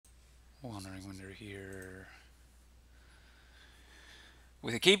Wandering when they're here.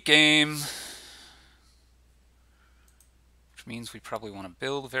 With a keep game, which means we probably want to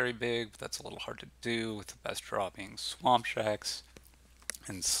build very big, but that's a little hard to do with the best draw being Swamp Shacks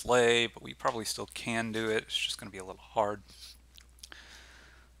and Slay, but we probably still can do it. It's just going to be a little hard.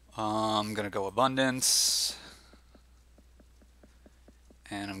 I'm going to go Abundance,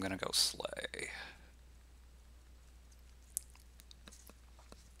 and I'm going to go Slay.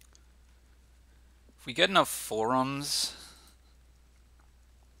 If we get enough forums,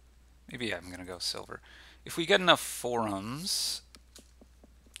 maybe I'm going to go Silver. If we get enough forums,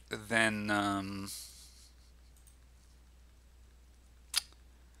 then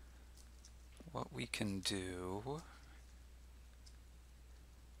what we can do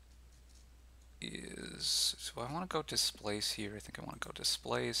is, so I want to go Displace here. I think I want to go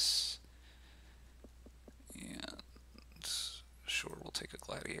Displace. And sure, we'll take a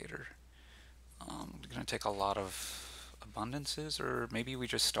Gladiator. We're going to take a lot of Abundances, or maybe we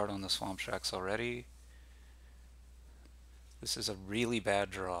just start on the Swamp Shacks already. This is a really bad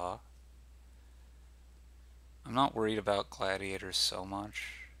draw. I'm not worried about Gladiators so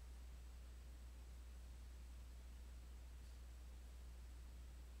much.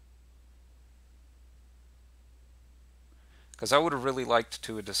 Because I would have really liked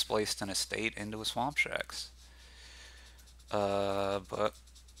to have displaced an estate into a Swamp Shacks. But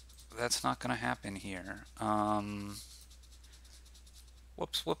that's not going to happen here.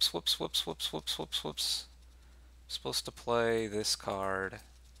 Whoops, whoops, whoops, whoops, whoops, whoops, whoops, whoops. Supposed to play this card.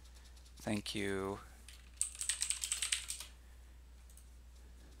 Thank you.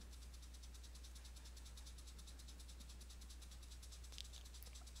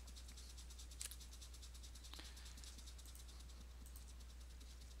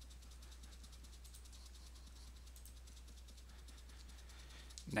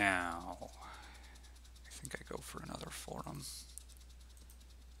 Now, I think I go for another forum.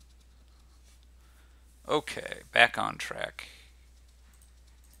 Okay, back on track.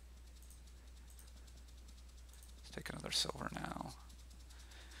 Let's take another silver now.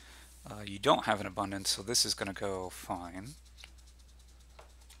 You don't have an abundance, so this is going to go fine.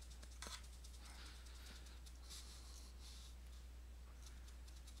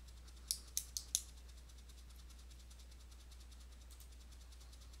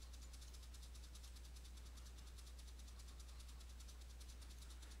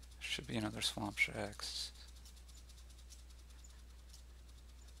 Should be another Swamp Shacks.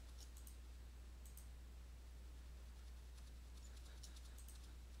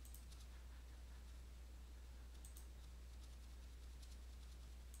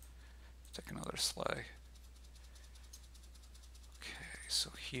 Take another Slay. Okay,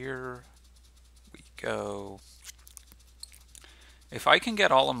 so here we go. If I can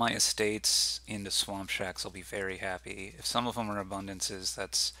get all of my estates into Swamp Shacks, I'll be very happy. If some of them are abundances,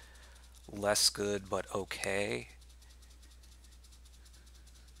 that's less good, but okay.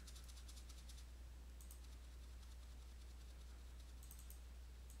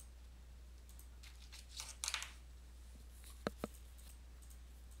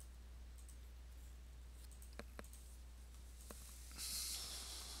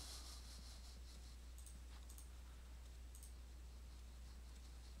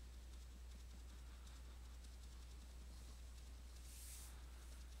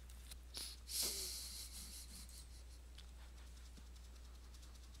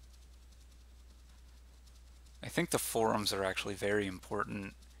 I think the forums are actually very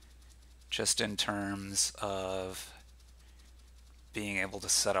important just in terms of being able to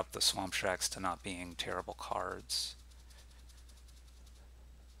set up the Swamp Shacks to not being terrible cards.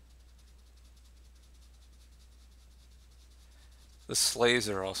 The Slays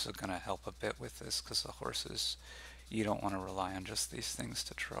are also going to help a bit with this because the horses, you don't want to rely on just these things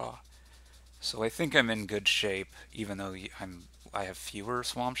to draw. So I think I'm in good shape, even though I have fewer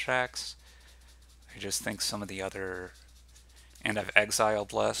Swamp Shacks. I just think some of the other, and I've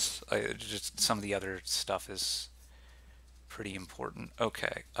exiled less. Just some of the other stuff is pretty important.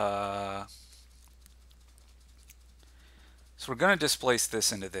 Okay. So we're going to displace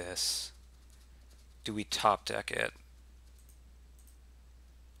this into this. Do we top deck it?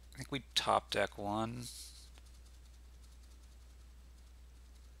 I think we top deck one.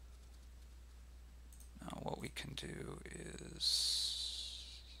 Now what we can do is,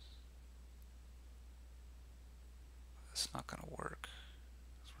 it's not going to work.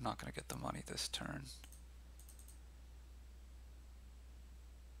 We're not going to get the money this turn.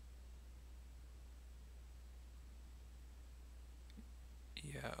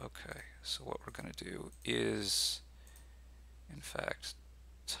 Yeah, okay. So what we're going to do is, in fact,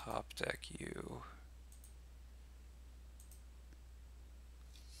 Top deck you.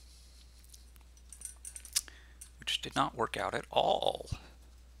 Which did not work out at all.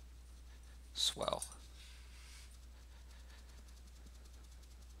 Swell.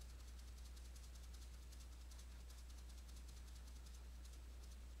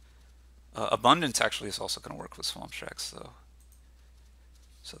 Abundance actually is also going to work with Swamp Shacks, though.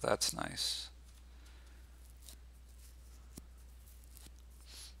 So that's nice.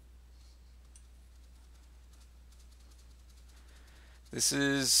 This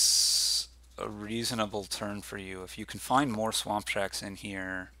is a reasonable turn for you. If you can find more Swamp Shacks in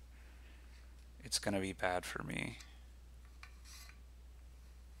here, it's going to be bad for me.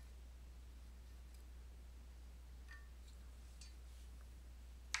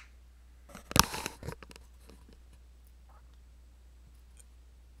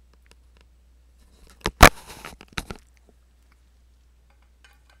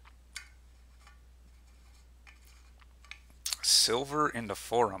 Silver into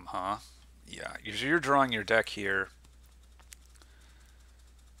Forum, huh? Yeah, you're drawing your deck here.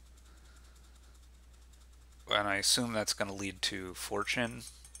 And I assume that's going to lead to Fortune.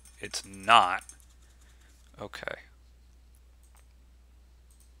 It's not. Okay.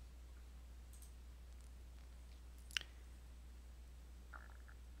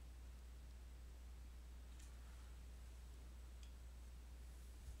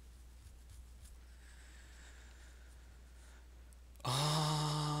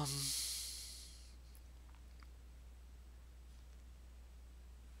 Um...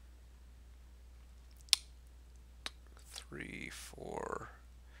 3, 4.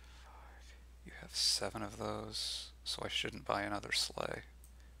 You have 7 of those, so I shouldn't buy another sleigh.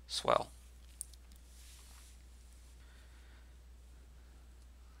 Swell.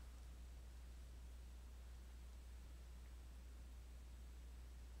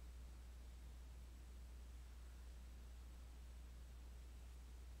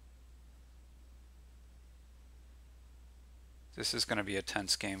 This is going to be a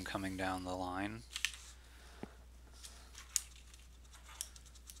tense game coming down the line.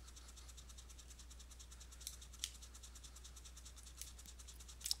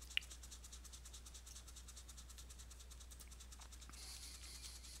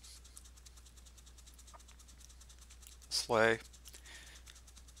 Sleigh.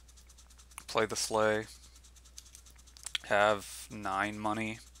 Play the sleigh. Have 9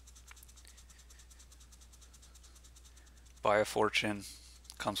 money. Buy a fortune.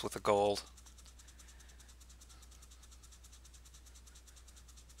 Comes with a gold.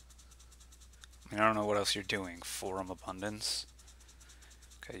 I mean, I don't know what else you're doing. Forum Abundance.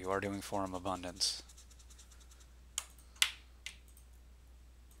 Okay, you are doing Forum Abundance.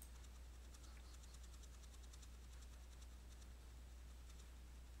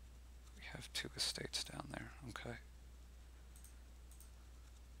 We have 2 estates down there. Okay.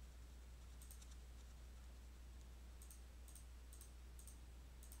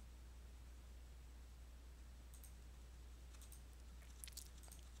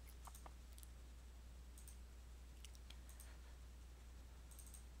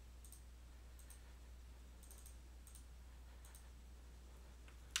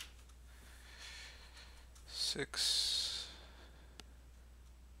 Six.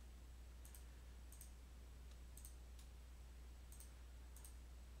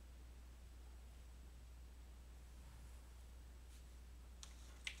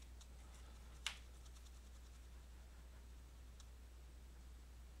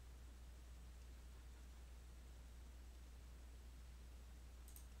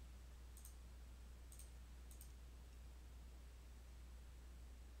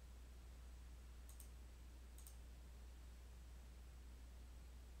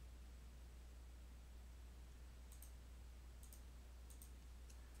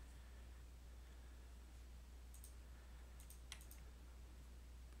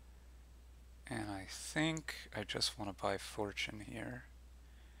 And I think I just want to buy fortune here.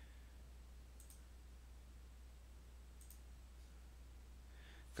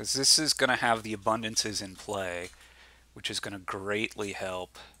 Because this is going to have the abundances in play, which is going to greatly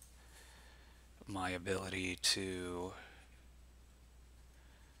help my ability to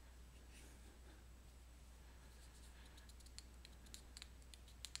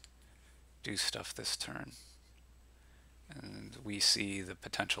do stuff this turn. And we see the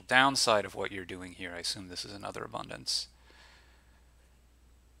potential downside of what you're doing here. I assume this is another abundance.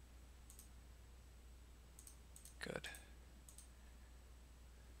 Good.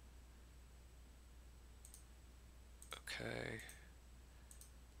 Okay.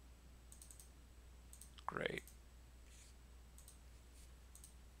 Great.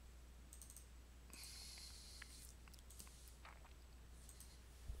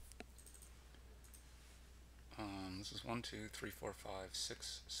 this is 1, 2, 3, 4, 5,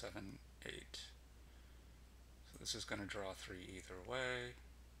 6, 7, 8. So this is going to draw 3 either way.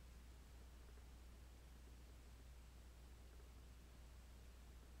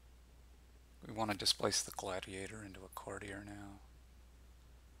 We want to displace the gladiator into a courtier now.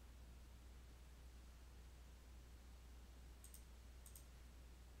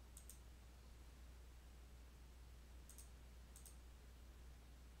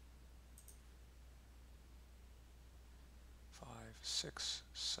 Five, 6,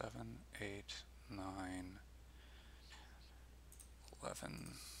 7, 8, 9,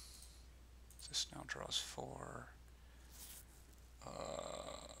 11. This now draws 4.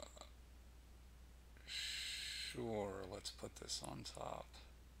 Sure, let's put this on top.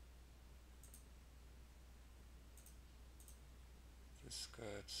 This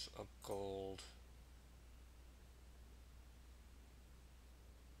gets a gold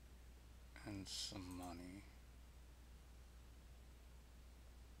and some money.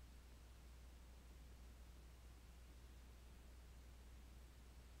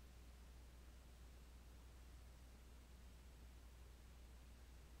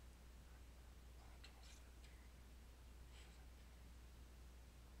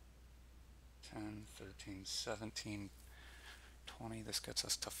 $10, $13, $17, $20. This gets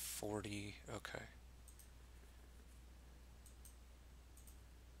us to $40. Okay.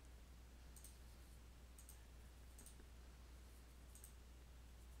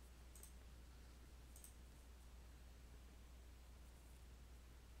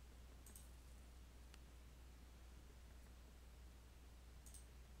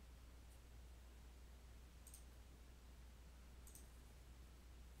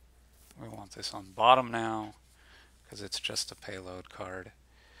 We want this on bottom now because it's just a payload card.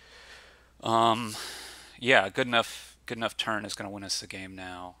 Yeah, good enough turn is going to win us the game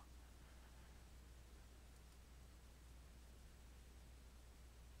now.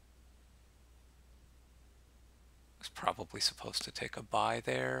 Was probably supposed to take a buy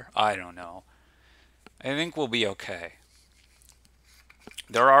there. I don't know. I think we'll be okay.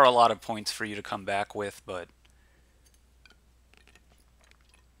 There are a lot of points for you to come back with, but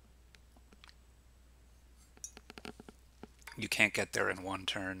you can't get there in one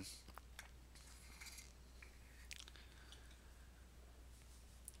turn.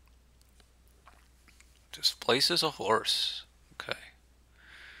 Displaces a horse. Okay.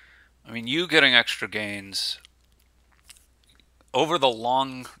 I mean, you getting extra gains over the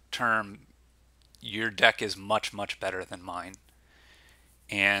long term, your deck is much, much better than mine.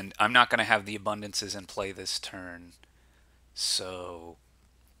 And I'm not going to have the abundances in play this turn. So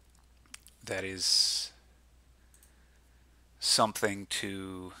that is something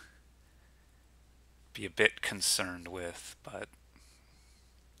to be a bit concerned with, but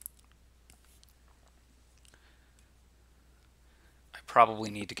I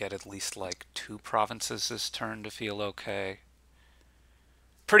probably need to get at least like 2 provinces this turn to feel okay.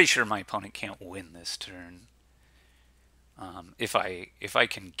 Pretty sure my opponent can't win this turn. If I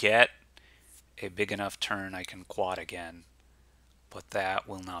can get a big enough turn, I can quad again, but that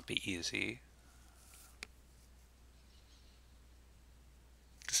will not be easy.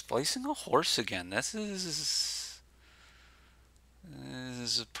 Displacing a horse again. This is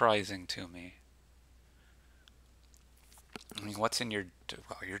surprising to me. I mean, what's in your...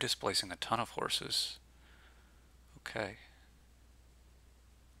 Wow, you're displacing a ton of horses. Okay.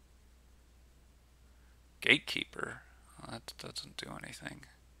 Gatekeeper. Well, that doesn't do anything.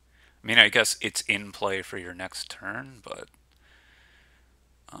 I mean, I guess it's in play for your next turn, but...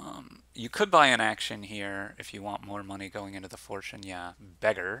 you could buy an action here if you want more money going into the fortune. Yeah,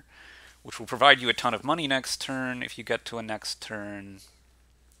 beggar, which will provide you a ton of money next turn if you get to a next turn.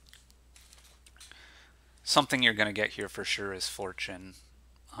 Something you're going to get here for sure is fortune.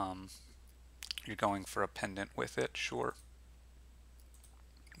 You're going for a pendant with it, sure.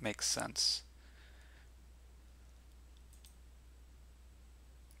 Makes sense.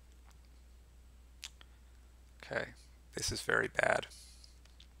 Okay, this is very bad.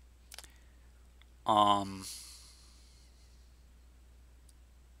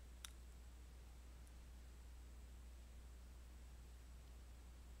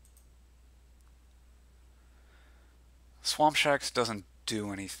 Swamp Shacks doesn't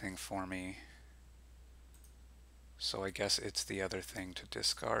do anything for me. So I guess it's the other thing to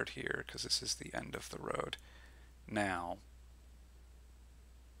discard here, because this is the end of the road. Now,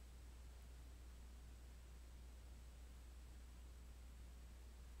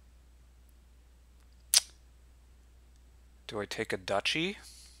 do I take a duchy?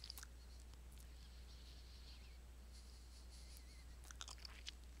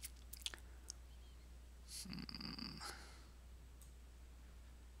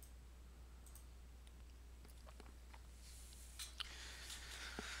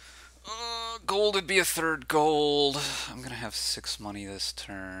 gold would be a third gold. I'm gonna have 6 money this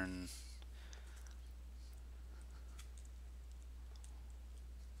turn.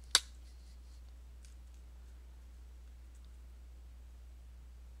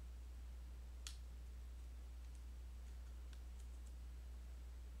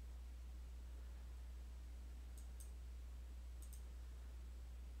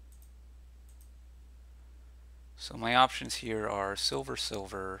 So my options here are silver,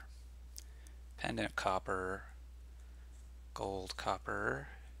 silver, pendant copper, gold, copper.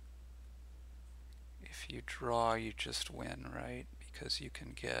 If you draw, you just win, right? Because you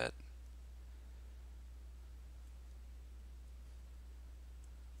can get...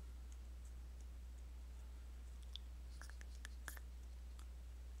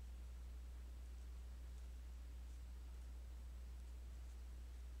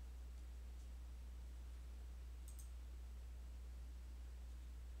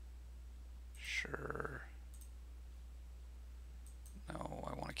 Sure. No,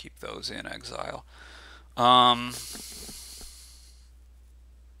 I want to keep those in exile. We'll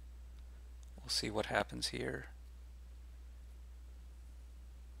see what happens here.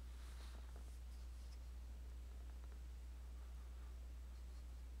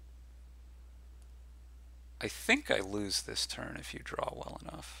 I think I lose this turn if you draw well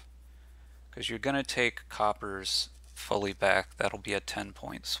enough. Because you're going to take coppers fully back. That'll be a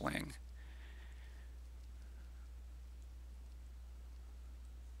 10-point swing.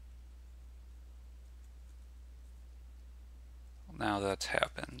 Now that's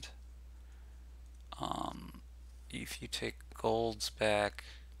happened. If you take golds back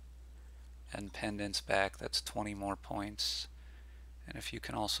and pendants back, that's 20 more points. And if you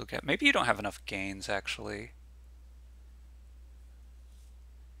can also get... Maybe you don't have enough gains, actually.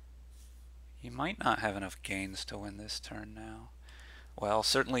 You might not have enough gains to win this turn now. Well,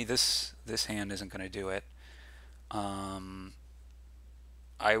 certainly this hand isn't going to do it. I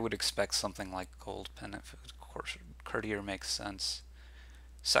would expect something like gold pendant. Of course, courtier makes sense.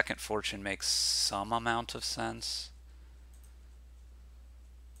 Second fortune makes some amount of sense.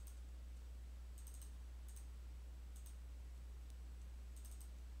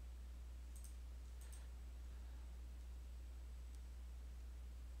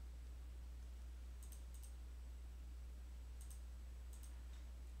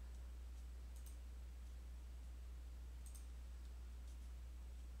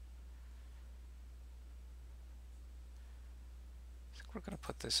 We're going to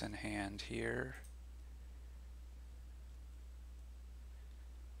put this in hand here.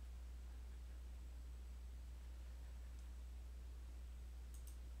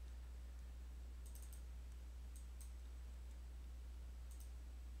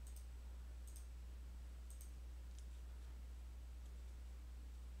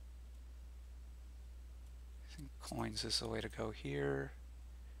 I think coins is the way to go here.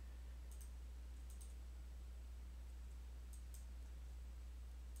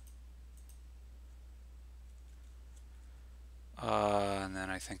 And then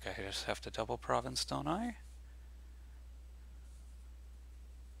I think I just have to double province, don't I?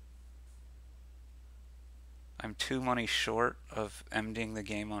 I'm 2 money short of ending the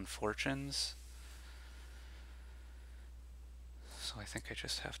game on fortunes. So I think I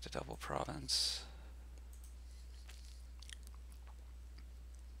just have to double province.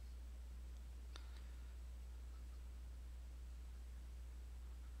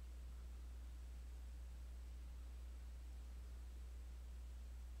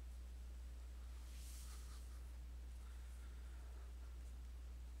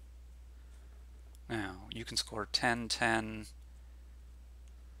 Now, you can score 10, 10,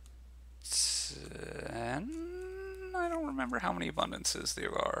 10. I don't remember how many abundances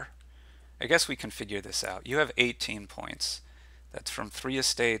there are. I guess we can figure this out. You have 18 points. That's from 3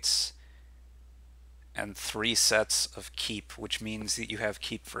 estates and 3 sets of keep, which means that you have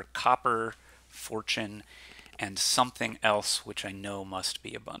keep for copper, fortune, and something else, which I know must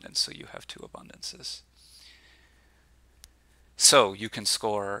be abundance. So you have 2 abundances. So you can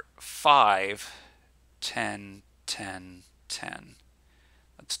score 5, 10, 10, 10.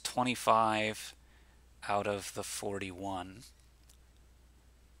 That's 25 out of the 41.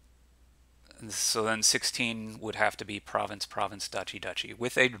 So then 16 would have to be province, province, duchy, duchy.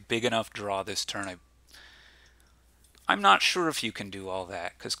 With a big enough draw this turn, I'm not sure if you can do all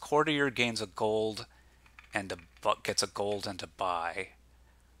that, because courtier gains a gold and gets a gold and a buy.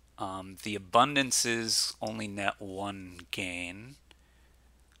 The abundances only net 1 gain.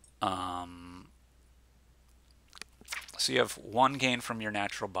 So you have 1 gain from your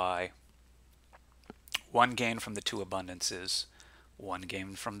natural buy, 1 gain from the 2 abundances, 1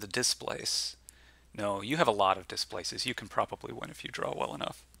 gain from the displace. No, you have a lot of displaces. You can probably win if you draw well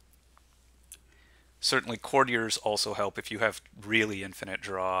enough. Certainly courtiers also help if you have really infinite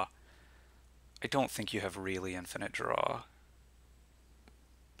draw. I don't think you have really infinite draw.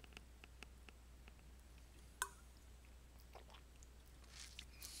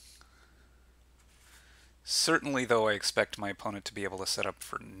 Certainly, though, I expect my opponent to be able to set up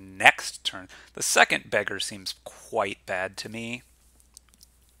for next turn. The second beggar seems quite bad to me.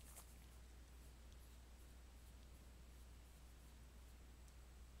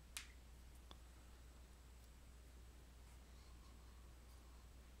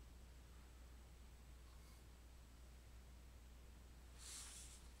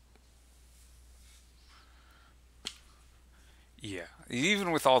 Yeah, even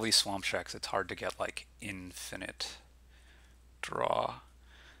with all these swamp shacks, it's hard to get like infinite draw.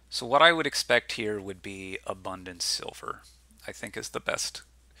 So what I would expect here would be abundant silver, I think is the best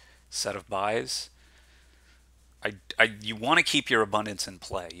set of buys. You want to keep your abundance in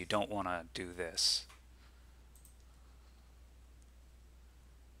play. You don't want to do this.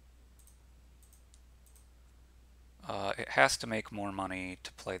 It has to make more money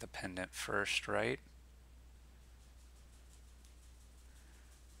to play the pendant first, right?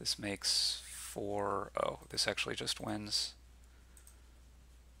 This makes 4. Oh, this actually just wins.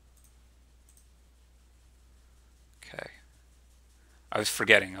 Okay. I was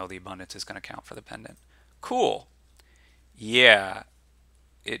forgetting, oh, the abundance is going to count for the pendant. Cool. Yeah,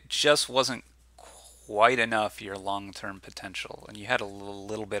 it just wasn't quite enough your long-term potential. And you had a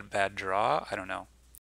little bit bad draw. I don't know.